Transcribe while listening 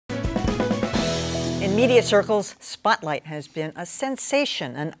In media circles, Spotlight has been a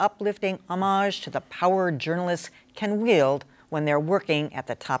sensation, an uplifting homage to the power journalists can wield when they're working at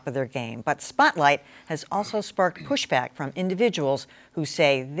the top of their game. But Spotlight has also sparked pushback from individuals who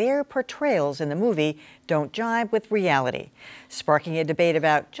say their portrayals in the movie don't jibe with reality, sparking a debate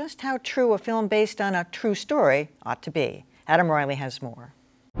about just how true a film based on a true story ought to be. Adam Riley has more.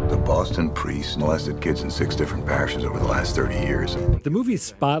 The Boston priests molested kids in 6 different parishes over the last 30 years. The movie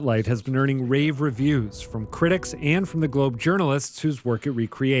Spotlight has been earning rave reviews from critics and from the Globe journalists whose work it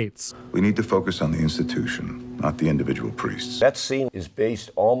recreates. We need to focus on the institution, not the individual priests. That scene is based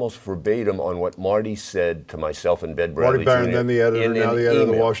almost verbatim on what Marty said to myself and Ben Bradley. Marty Barron, then the editor, now the editor of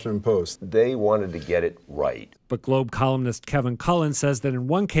the Washington Post. They wanted to get it right. But Globe columnist Kevin Cullen says that in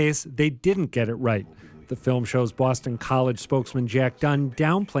one case, they didn't get it right. The film shows Boston College spokesman Jack Dunn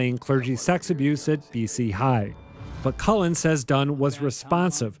downplaying clergy sex abuse at BC High. But Cullen says Dunn was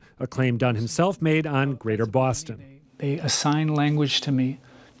responsive, a claim Dunn himself made on Greater Boston. They assign language to me,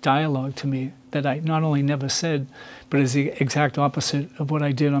 dialogue to me, that I not only never said, but is the exact opposite of what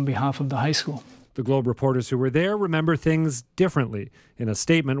I did on behalf of the high school. The Globe reporters who were there remember things differently. In a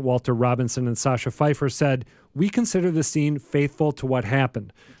statement, Walter Robinson and Sasha Pfeiffer said, "We consider the scene faithful to what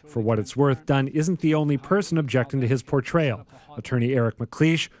happened. For what it's worth, Dunn isn't the only person objecting to his portrayal. Attorney Eric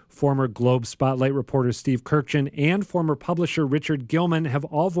McLeish, former Globe Spotlight reporter Steve Kirkjian, and former publisher Richard Gilman have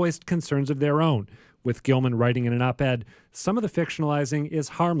all voiced concerns of their own, with Gilman writing in an op-ed, some of the fictionalizing is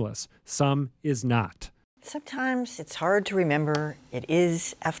harmless, some is not." Sometimes it's hard to remember it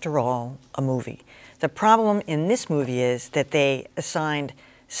is, after all, a movie. The problem in this movie is that they assigned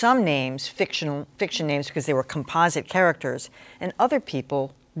some names, fiction names, because they were composite characters, and other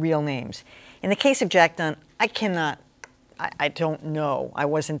people real names. In the case of Jack Dunn, I don't know. I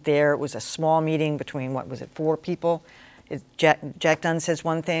wasn't there. It was a small meeting between, 4 people? Jack Dunn says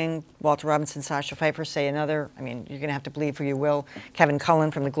one thing, Walter Robinson, Sasha Pfeiffer say another. I mean, you're going to have to believe who you will. Kevin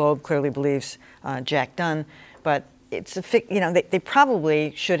Cullen from the Globe clearly believes Jack Dunn, but it's they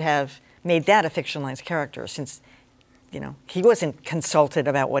probably should have made that a fictionalized character, since he wasn't consulted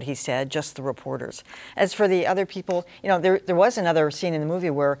about what he said, just the reporters. As for the other people, there was another scene in the movie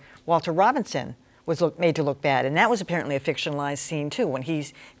where Walter Robinson was made to look bad, and that was apparently a fictionalized scene too, when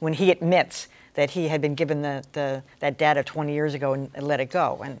he admits that he had been given that data 20 years ago and let it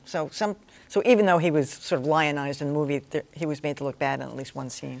go. And so even though he was sort of lionized in the movie, he was made to look bad in at least one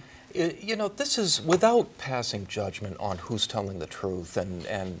scene. This is without passing judgment on who's telling the truth,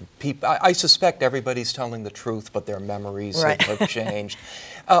 and people. I suspect everybody's telling the truth, but their memories have changed.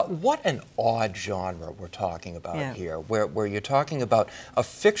 What an odd genre we're talking about here, where you're talking about a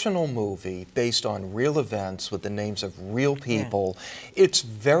fictional movie based on real events with the names of real people. It's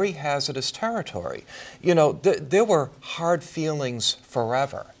very hazardous territory. There were hard feelings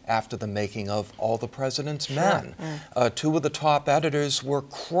forever after the making of All the President's Men. 2 of the top editors were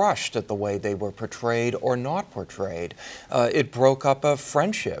crushed at the way they were portrayed or not portrayed. It broke up a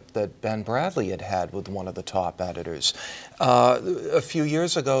friendship that Ben Bradley had with one of the top editors. A few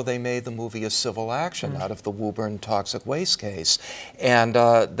years ago, they made the movie a civil action out of the Woburn toxic waste case. And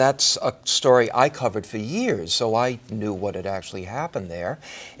that's a story I covered for years, so I knew what had actually happened there.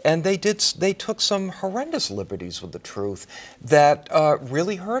 And they took some horrendous liberties with the truth that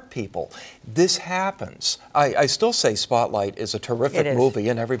really hurt people. This happens. I still say Spotlight is a terrific movie,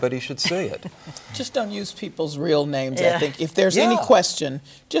 and everybody should see it. Just don't use people's real names, I think. If there's any question,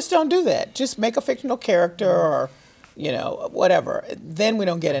 just don't do that. Just make a fictional character or whatever. Then we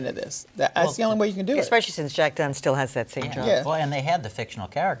don't get into this. That's the only way you can do it. Especially since Jack Dunn still has that same job. Well, and they had the fictional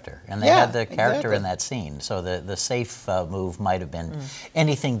character, and they had the character in that scene. So the safe move might have been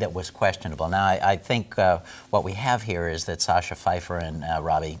anything that was questionable. Now, I think what we have here is that Sasha Pfeiffer and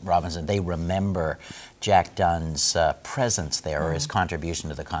Robbie Robinson, they remember Jack Dunn's presence there, or his contribution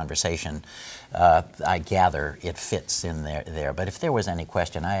to the conversation. I gather it fits in there. But if there was any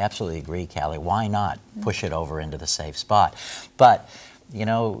question, I absolutely agree, Callie. Why not push it over into the safe spot? But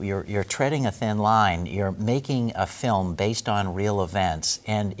you're treading a thin line. You're making a film based on real events,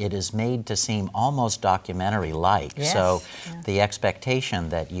 and it is made to seem almost documentary-like. So the expectation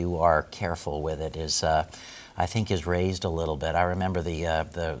that you are careful with it is, I think, is raised a little bit. I remember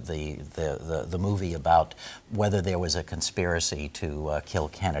the movie about whether there was a conspiracy to kill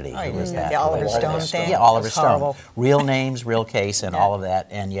Kennedy. The Oliver Stone thing. Yeah, Oliver Stone. Real names, real case, and all of that,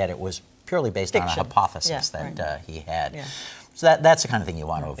 and yet it was purely based on a hypothesis that he had. So that's the kind of thing you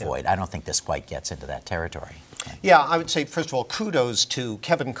want to avoid. I don't think this quite gets into that territory. Yeah, I would say, first of all, kudos to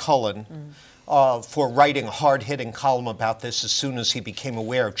Kevin Cullen, for writing a hard-hitting column about this as soon as he became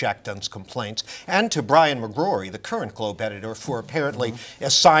aware of Jack Dunn's complaints, and to Brian McGrory, the current Globe editor, for apparently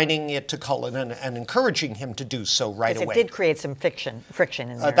assigning it to Cullen and encouraging him to do so right away. It did create some friction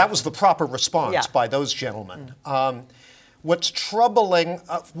in there. That was the proper response by those gentlemen. What's troubling,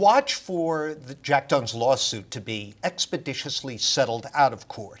 watch for Jack Dunn's lawsuit to be expeditiously settled out of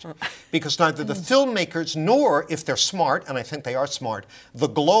court, because neither the filmmakers nor, if they're smart, and I think they are smart, the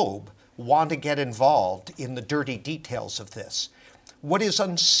Globe want to get involved in the dirty details of this. What is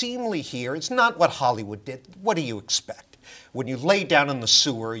unseemly here is not what Hollywood did. What do you expect? When you lay down in the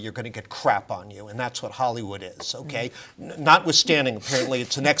sewer, you're going to get crap on you, and that's what Hollywood is, okay? Notwithstanding, apparently,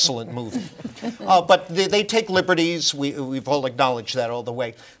 it's an excellent movie. But they take liberties. We've all acknowledged that all the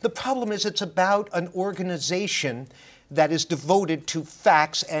way. The problem is it's about an organization that is devoted to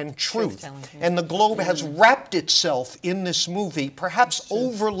facts and truth. And the Globe has wrapped itself in this movie, perhaps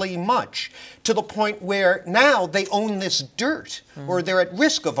overly much, to the point where now they own this dirt, or they're at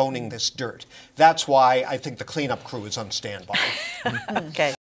risk of owning this dirt. That's why I think the cleanup crew is on standby. Okay.